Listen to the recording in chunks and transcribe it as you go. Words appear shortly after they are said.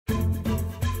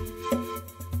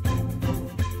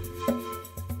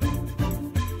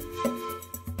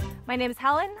My name is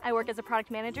Helen. I work as a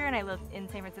product manager and I live in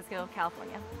San Francisco,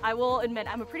 California. I will admit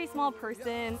I'm a pretty small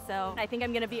person, so I think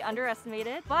I'm going to be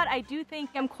underestimated, but I do think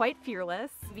I'm quite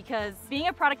fearless because being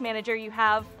a product manager, you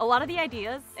have a lot of the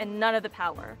ideas and none of the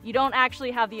power. You don't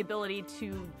actually have the ability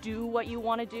to do what you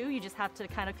want to do. You just have to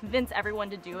kind of convince everyone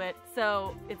to do it.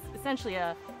 So it's essentially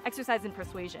a exercise in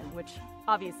persuasion, which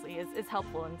obviously is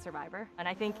helpful in Survivor. And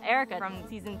I think Erica from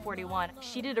season 41,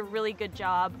 she did a really good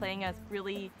job playing a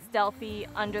really stealthy,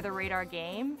 under-the-radar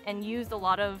game and used a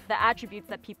lot of the attributes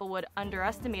that people would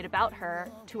underestimate about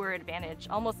her to her advantage.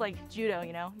 Almost like judo,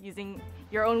 you know, using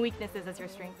your own weaknesses as your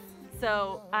strengths.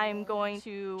 So I'm going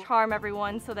to charm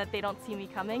everyone so that they don't see me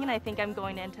coming, and I think I'm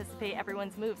going to anticipate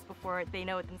everyone's moves before they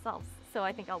know it themselves. So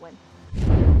I think I'll win.